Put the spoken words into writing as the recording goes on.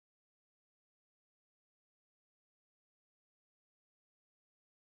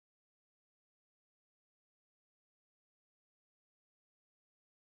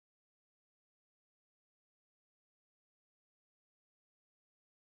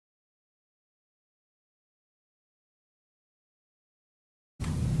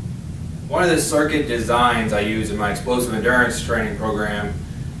One of the circuit designs I use in my explosive endurance training program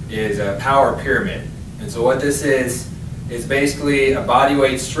is a power pyramid. And so what this is basically a body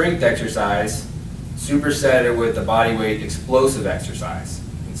weight strength exercise supersetted with a body weight explosive exercise.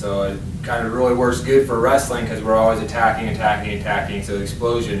 And so it kind of really works good for wrestling because we're always attacking. So the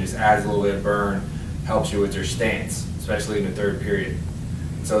explosion just adds a little bit of burn, helps you with your stance, especially in the third period.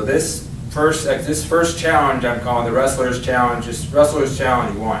 And so this first challenge I'm calling the Wrestler's Challenge, just Wrestler's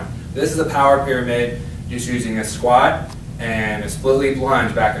Challenge 1. This is a power pyramid, just using a squat and a split leap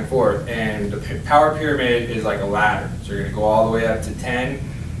lunge back and forth. And the power pyramid is like a ladder. So you're going to go all the way up to 10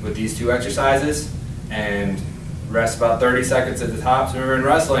 with these two exercises and rest about 30 seconds at the top. So remember, in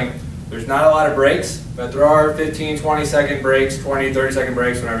wrestling, there's not a lot of breaks, but there are 15, 20-second breaks, 20, 30-second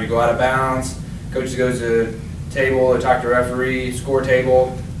breaks whenever you go out of bounds. Coach goes to table or talk to referee, score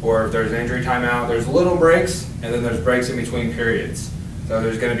table, or if there's an injury timeout, there's little breaks, and then there's breaks in between periods. So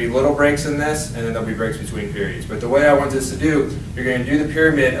there's going to be little breaks in this, and then there'll be breaks between periods. But the way I want this to do, you're going to do the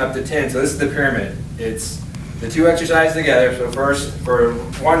pyramid up to 10. So this is the pyramid. It's the two exercises together. So first, for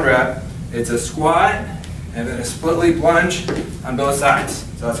 1 rep, it's a squat, and then a split leap lunge on both sides.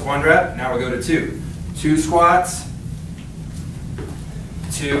 So that's 1 rep. Now we'll go to 2. 2 squats,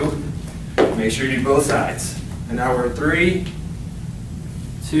 2. Make sure you do both sides. And now we're at 3,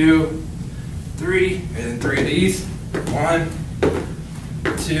 2, 3, and then 3 of these. 1,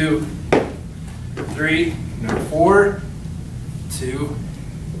 2, 3, number 4, 2,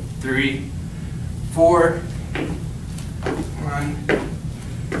 3, 4, 1,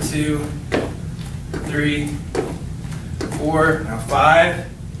 2, 3, 4, now 5,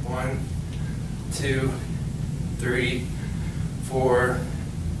 1, 2, 3, 4,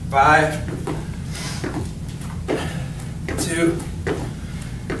 5, 2,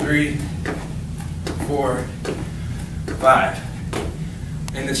 3, 4, 5.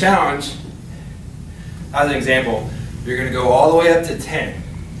 In the challenge, as an example, you're going to go all the way up to 10.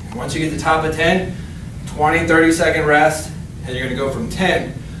 And once you get to the top of 10, 20, 30-second rest, and you're going to go from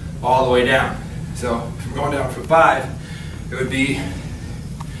 10 all the way down. So if we're going down from 5, it would be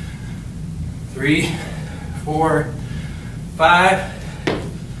 3, 4, 5,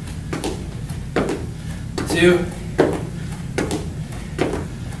 2,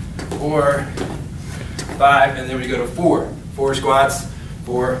 4, 5, and then we go to 4. 4 squats,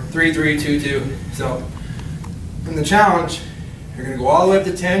 4, 3, 3, 2, 2. So in the challenge, you're going to go all the way up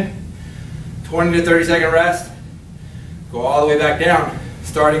to 10, 20 to 30-second rest, go all the way back down,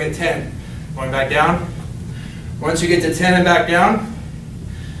 starting at 10, going back down. Once you get to 10 and back down,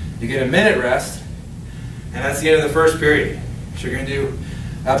 you get a minute rest, and that's the end of the first period. So you're going to do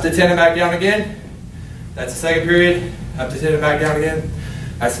up to 10 and back down again. That's the second period. Up to 10 and back down again.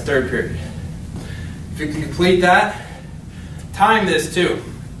 That's the third period. If you can complete that, time this too.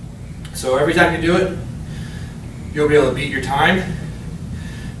 So every time you do it, you'll be able to beat your time.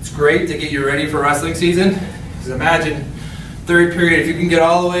 It's great to get you ready for wrestling season. Because imagine third period, if you can get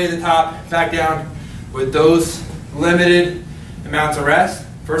all the way to the top, back down with those limited amounts of rest.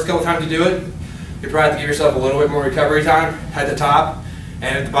 First couple times you do it, you probably have to give yourself a little bit more recovery time at the top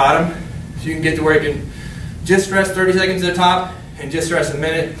and at the bottom. So you can get to where you can just rest 30 seconds at the top and just rest a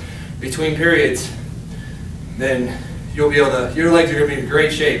minute between periods. Then you'll be able to, your legs are going to be in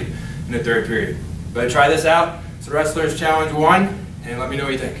great shape in the third period. But try this out. It's the Wrestler's Challenge 1, and let me know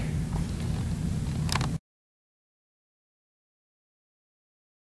what you think.